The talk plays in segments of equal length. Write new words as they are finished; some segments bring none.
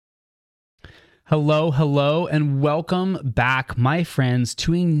Hello, and welcome back, my friends,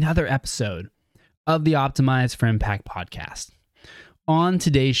 to another episode of the Optimize for Impact podcast. On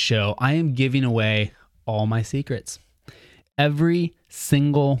today's show, I am giving away all my secrets. Every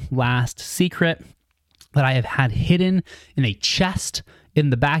single last secret that I have had hidden in a chest in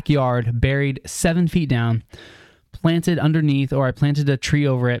the backyard, buried 7 feet down, planted underneath, or I planted a tree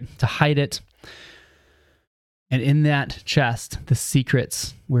over it to hide it. And in that chest, the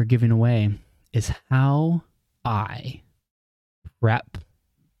secrets we're giving away is how I prep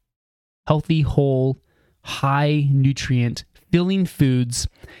healthy, whole, high nutrient, filling foods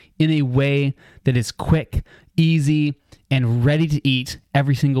in a way that is quick, easy, and ready to eat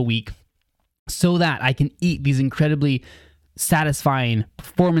every single week so that I can eat these incredibly satisfying,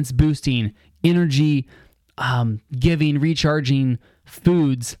 performance boosting, energy giving, recharging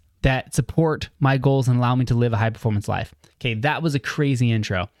foods that support my goals and allow me to live a high performance life. Okay, that was a crazy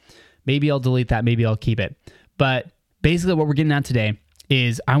intro. Maybe I'll delete that. Maybe I'll keep it. But basically what we're getting at today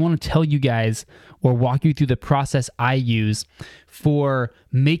is I want to tell you guys or walk you through the process I use for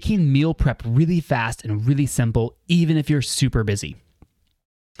making meal prep really fast and really simple, even if you're super busy.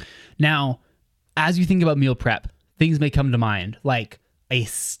 Now, as you think about meal prep, things may come to mind like a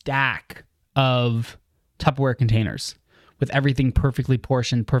stack of Tupperware containers with everything perfectly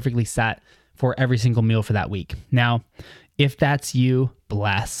portioned, perfectly set for every single meal for that week. Now, if that's you,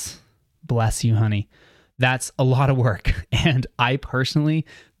 bless you, honey. That's a lot of work. And I personally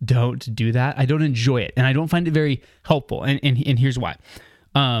don't do that. I don't enjoy it. And I don't find it very helpful. And here's why.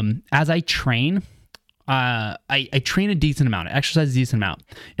 As I train, I train a decent amount. I exercise a decent amount.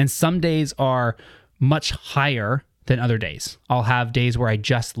 And some days are much higher than other days. I'll have days where I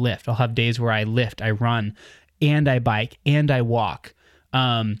just lift. I'll have days where I lift, I run, and I bike, and I walk.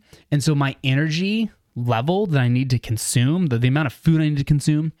 And so my energy level that I need to consume, the amount of food I need to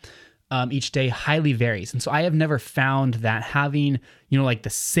consume each day highly varies. And so I have never found that having, like the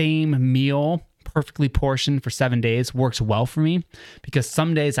same meal perfectly portioned for 7 days works well for me, because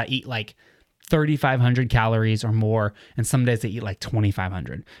some days I eat like 3,500 calories or more, and some days I eat like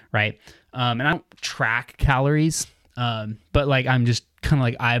 2,500, right? And I don't track calories, but like I'm just kind of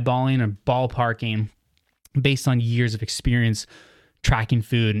like eyeballing or ballparking based on years of experience tracking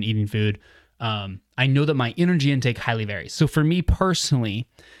food and eating food. I know that my energy intake highly varies. So for me personally,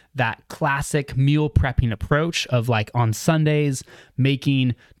 that classic meal prepping approach of like on Sundays,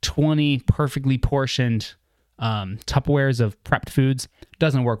 making 20 perfectly portioned Tupperwares of prepped foods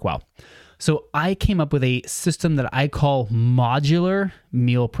doesn't work well. So I came up with a system that I call modular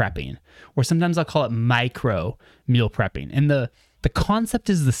meal prepping, or sometimes I'll call it micro meal prepping. And the concept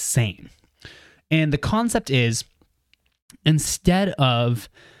is the same. And the concept is, instead of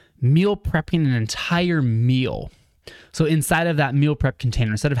meal prepping an entire meal, so inside of that meal prep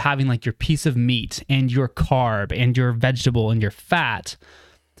container, instead of having like your piece of meat and your carb and your vegetable and your fat,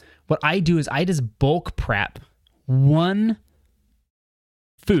 what I do is I just bulk prep one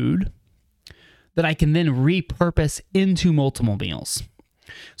food that I can then repurpose into multiple meals.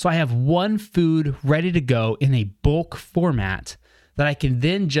 So I have one food ready to go in a bulk format that I can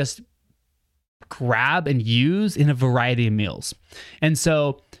then just grab and use in a variety of meals. And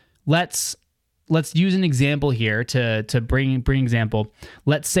so let's use an example here to bring example.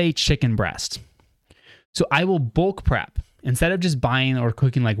 Let's say chicken breast. So I will bulk prep. Instead of just buying or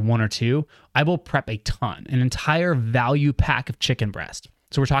cooking like one or two, I will prep a ton, an entire value pack of chicken breast.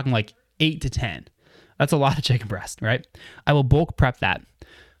 So we're talking like 8 to 10. That's a lot of chicken breast, right? I will bulk prep that.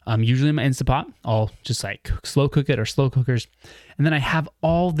 Usually in my Instapot, I'll just like slow cook it or slow cookers. And then I have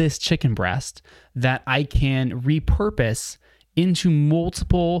all this chicken breast that I can repurpose into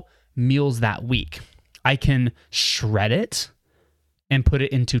multiple meals that week. I can shred it and put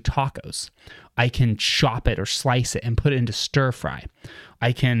it into tacos. I can chop it or slice it and put it into stir fry.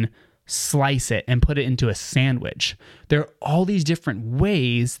 I can slice it and put it into a sandwich. There are all these different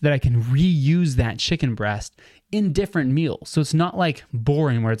ways that I can reuse that chicken breast in different meals. So it's not like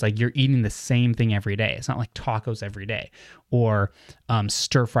boring where it's like you're eating the same thing every day. It's not like tacos every day or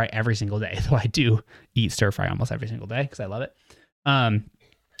stir fry every single day. Though I do eat stir fry almost every single day because I love it.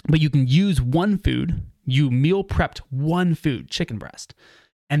 But you can use one food, you meal prepped one food, chicken breast,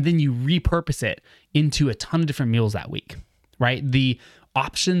 and then you repurpose it into a ton of different meals that week, right? The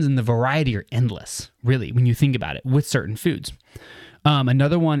options and the variety are endless, really, when you think about it with certain foods.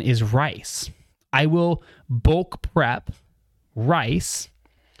 Another one is rice. I will bulk prep rice,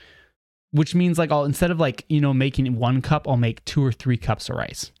 which means like instead of like, making 1 cup, I'll make 2 or 3 cups of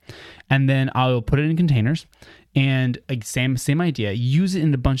rice. And then I'll put it in containers and like same idea, use it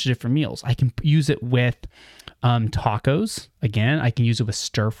in a bunch of different meals. I can use it with Tacos, again, I can use it with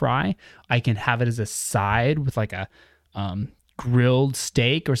stir fry. I can have it as a side with like a grilled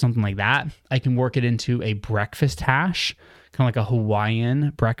steak or something like that. I can work it into a breakfast hash, kind of like a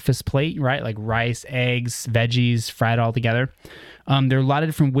Hawaiian breakfast plate, right? Like rice, eggs, veggies, fried all together. There are a lot of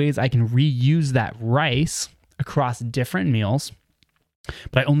different ways I can reuse that rice across different meals,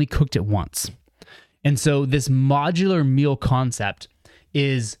 but I only cooked it once. And so this modular meal concept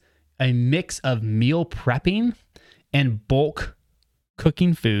is a mix of meal prepping and bulk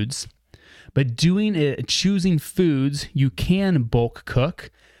cooking foods, but choosing foods you can bulk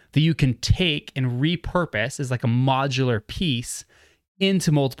cook that you can take and repurpose as like a modular piece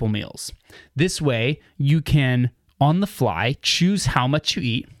into multiple meals. This way you can, on the fly, choose how much you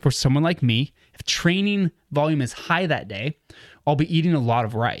eat. For someone like me, if training volume is high that day, I'll be eating a lot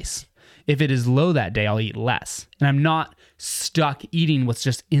of rice. If it is low that day, I'll eat less. And I'm not stuck eating what's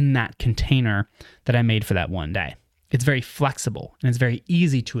just in that container that I made for that one day. It's very flexible and it's very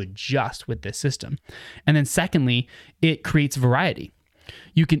easy to adjust with this system. And then secondly, it creates variety.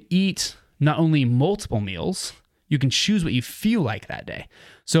 You can eat not only multiple meals, you can choose what you feel like that day.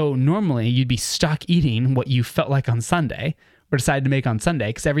 So normally you'd be stuck eating what you felt like on Sunday or decided to make on Sunday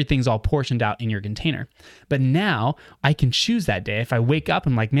because everything's all portioned out in your container. But now I can choose that day. If I wake up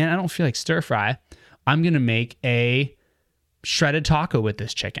and I'm like, man, I don't feel like stir fry, I'm going to make a shredded taco with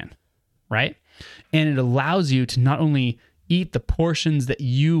this chicken, right? And it allows you to not only eat the portions that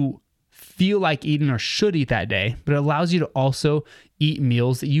you feel like eating or should eat that day, but it allows you to also eat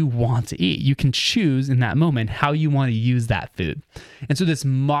meals that you want to eat. You can choose in that moment how you want to use that food. And so this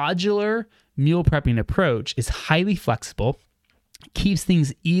modular meal prepping approach is highly flexible, keeps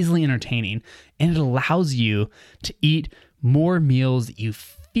things easily entertaining, and it allows you to eat more meals that you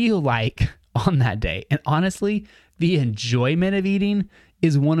feel like on that day. And honestly, the enjoyment of eating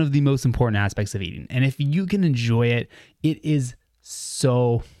is one of the most important aspects of eating. And if you can enjoy it, it is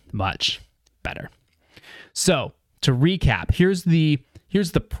so much better. So to recap, here's the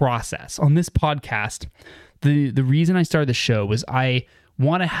process. On this podcast, the reason I started the show was I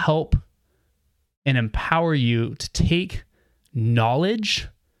want to help and empower you to take knowledge,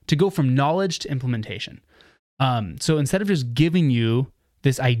 to go from knowledge to implementation. So instead of just giving you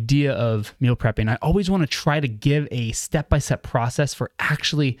this idea of meal prepping, I always want to try to give a step-by-step process for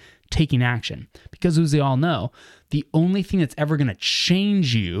actually taking action. Because as we all know, the only thing that's ever going to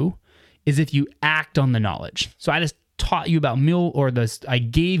change you is if you act on the knowledge. So I just taught you about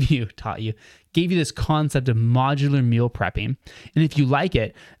gave you this concept of modular meal prepping. And if you like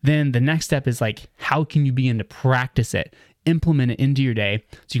it, then the next step is like, how can you begin to practice it, implement it into your day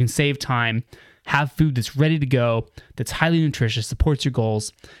so you can save time, have food that's ready to go, that's highly nutritious, supports your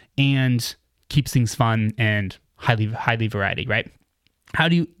goals, and keeps things fun and highly variety, right? How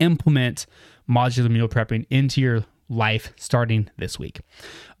do you implement modular meal prepping into your life starting this week?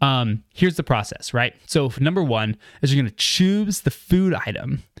 Here's the process, right? So number one is you're going to choose the food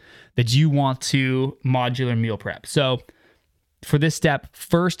item that you want to modular meal prep. So for this step,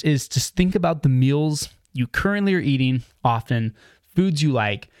 first is just think about the meals you currently are eating often, foods you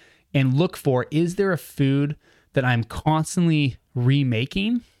like, and look for, is there a food that I'm constantly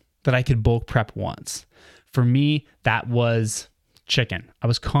remaking that I could bulk prep once? For me, that was chicken. I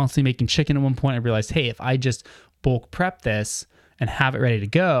was constantly making chicken at one point. I realized, hey, if I just bulk prep this and have it ready to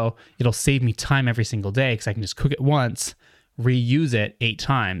go, it'll save me time every single day because I can just cook it once, reuse it 8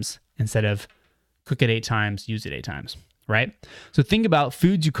 times instead of cook it 8 times, use it 8 times, right? So think about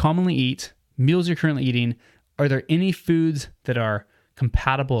foods you commonly eat, meals you're currently eating. Are there any foods that are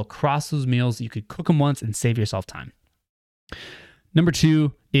compatible across those meals that you could cook them once and save yourself time? Number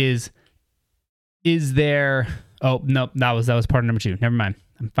 2 is there... Oh, no, that was part of number 2. Never mind.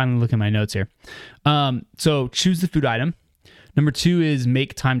 I'm finally looking at my notes here. So choose the food item. Number 2 is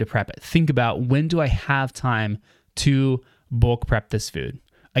make time to prep it. Think about, when do I have time to bulk prep this food?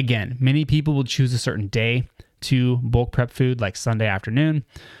 Again, many people will choose a certain day to bulk prep food, like Sunday afternoon.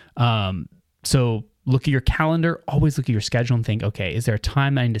 So look at your calendar, always look at your schedule and think, okay, is there a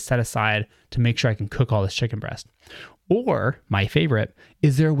time I need to set aside to make sure I can cook all this chicken breast? Or my favorite,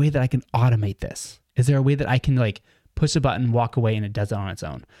 is there a way that I can automate this? Is there a way that I can like push a button, walk away, and it does it on its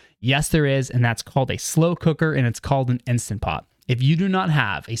own? Yes, there is, and that's called a slow cooker, and it's called an Instant Pot. If you do not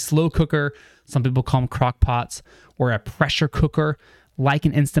have a slow cooker, some people call them crock pots, or a pressure cooker like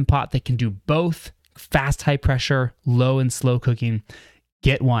an Instant Pot that can do both fast, high pressure, low and slow cooking,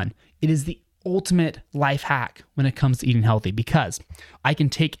 get one. It is the ultimate life hack when it comes to eating healthy, because I can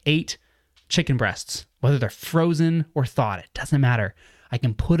take 8 chicken breasts, whether they're frozen or thawed, it doesn't matter. I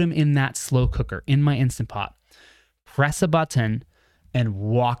can put them in that slow cooker, in my Instant Pot, press a button, and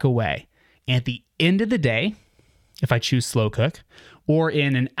walk away. And at the end of the day, if I choose slow cook, or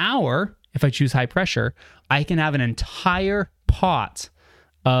in an hour, if I choose high pressure, I can have an entire pot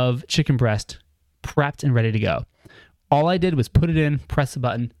of chicken breast prepped and ready to go. All I did was put it in, press the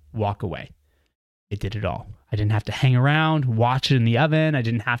button, walk away. It did it all. I didn't have to hang around, watch it in the oven. I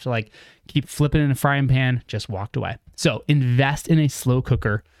didn't have to like keep flipping in a frying pan, just walked away. So invest in a slow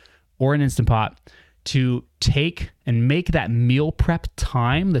cooker or an Instant Pot to take and make that meal prep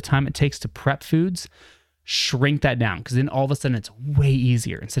time, the time it takes to prep foods, shrink that down, because then all of a sudden it's way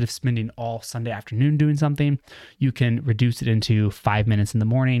easier. Instead of spending all Sunday afternoon doing something, you can reduce it into 5 minutes in the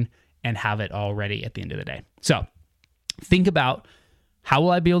morning and have it all ready at the end of the day. So think about, how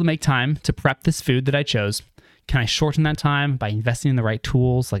will I be able to make time to prep this food that I chose? Can I shorten that time by investing in the right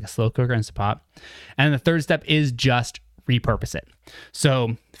tools like a slow cooker, Instant Pot? And the third step is just repurpose it.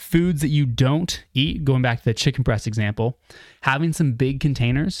 So foods that you don't eat, going back to the chicken breast example, having some big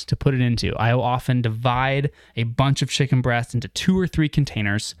containers to put it into. I will often divide a bunch of chicken breast into 2 or 3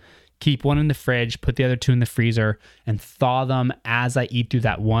 containers, keep one in the fridge, put the other 2 in the freezer, and thaw them as I eat through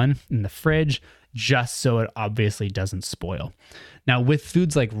that one in the fridge, just so it obviously doesn't spoil. Now, with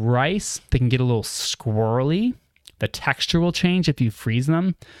foods like rice, they can get a little squirrely. The texture will change if you freeze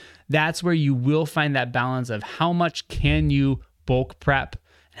them. That's where you will find that balance of how much can you bulk prep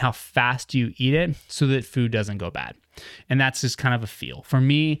and how fast do you eat it so that food doesn't go bad. And that's just kind of a feel. For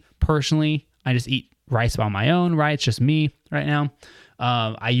me, personally, I just eat rice on my own, right? It's just me right now.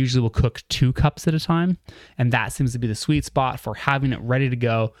 I usually will cook 2 cups at a time, and that seems to be the sweet spot for having it ready to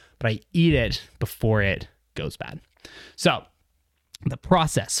go, but I eat it before it goes bad. So the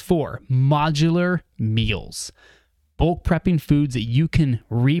process for modular meals, bulk prepping foods that you can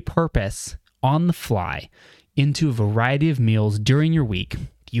repurpose on the fly into a variety of meals during your week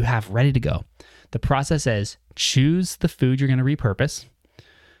you have ready to go. The process is choose the food you're going to repurpose,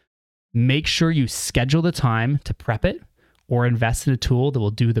 make sure you schedule the time to prep it, or invest in a tool that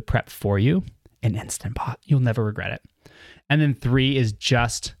will do the prep for you, an Instant Pot. You'll never regret it. And then 3 is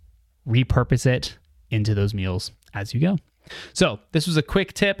just repurpose it into those meals as you go. So this was a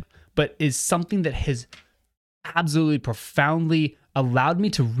quick tip, but is something that has absolutely profoundly allowed me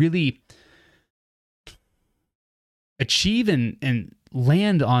to really achieve and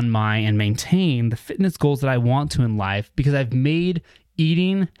land on my and maintain the fitness goals that I want to in life, because I've made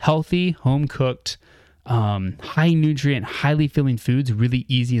eating healthy, home-cooked, high nutrient, highly filling foods really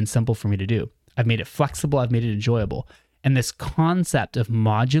easy and simple for me to do. I've made it flexible. I've made it enjoyable. And this concept of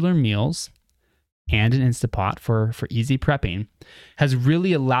modular meals and an Instant Pot for easy prepping has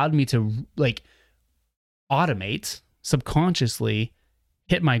really allowed me to like automate, subconsciously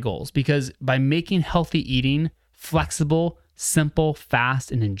hit my goals, because by making healthy eating flexible, simple,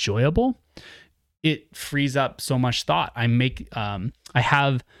 fast, and enjoyable, it frees up so much thought. I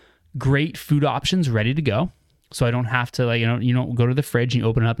have great food options ready to go. So I don't have to you don't go to the fridge and you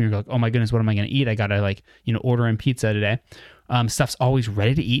open it up and you're like, oh my goodness, what am I going to eat? I got to order in pizza today. Stuff's always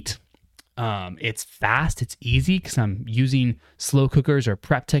ready to eat. It's fast, it's easy because I'm using slow cookers or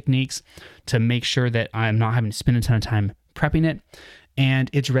prep techniques to make sure that I'm not having to spend a ton of time prepping it, and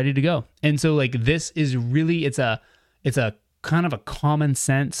it's ready to go. And so this is really, it's a kind of a common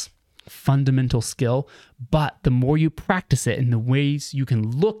sense fundamental skill, but the more you practice it and the ways you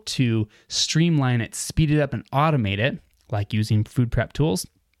can look to streamline it, speed it up, and automate it, like using food prep tools,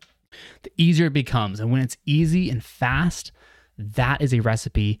 the easier it becomes. And when it's easy and fast, that is a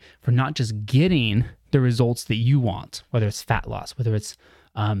recipe for not just getting the results that you want, whether it's fat loss, whether it's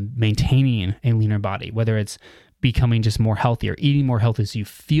maintaining a leaner body, whether it's becoming just more healthy or eating more healthy so you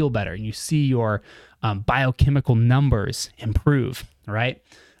feel better and you see your biochemical numbers improve, right?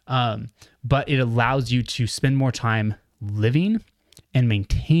 But it allows you to spend more time living and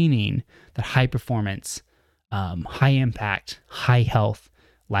maintaining that high performance, high impact, high health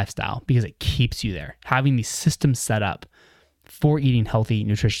lifestyle, because it keeps you there. Having these systems set up for eating healthy,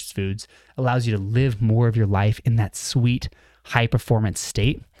 nutritious foods allows you to live more of your life in that sweet, high performance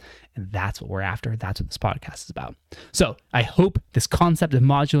state. And that's what we're after. That's what this podcast is about. So I hope this concept of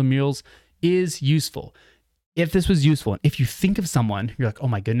modular meals is useful. If this was useful, and if you think of someone, you're like, oh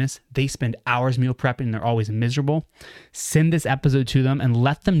my goodness, they spend hours meal prepping and they're always miserable, send this episode to them and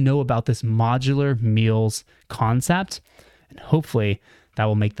let them know about this modular meals concept. And hopefully that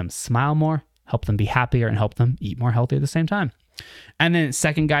will make them smile more, help them be happier, and help them eat more healthy at the same time. And then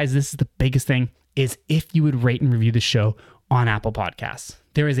second, guys, this is the biggest thing, is if you would rate and review the show on Apple Podcasts.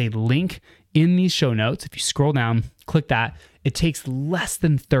 There is a link in these show notes. If you scroll down, click that. It takes less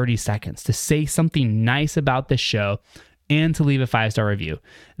than 30 seconds to say something nice about this show and to leave a 5-star review.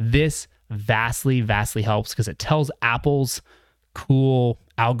 This vastly helps because it tells Apple's cool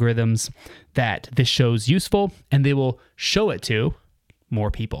algorithms that this show's useful, and they will show it to more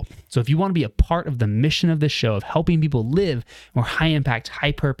people. So if you want to be a part of the mission of this show of helping people live more high impact,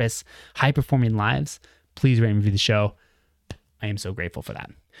 high purpose, high performing lives, please rate and review the show. I am so grateful for that.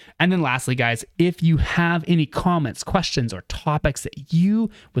 And then lastly, guys, if you have any comments, questions, or topics that you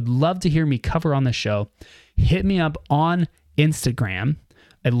would love to hear me cover on the show, hit me up on Instagram.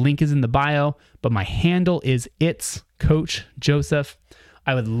 A link is in the bio, but my handle is It's Coach Joseph.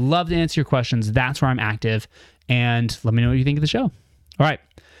 I would love to answer your questions. That's where I'm active. And let me know what you think of the show. All right,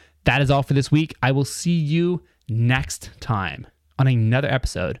 that is all for this week. I will see you next time on another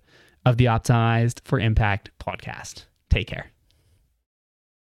episode of the Optimized for Impact podcast. Take care.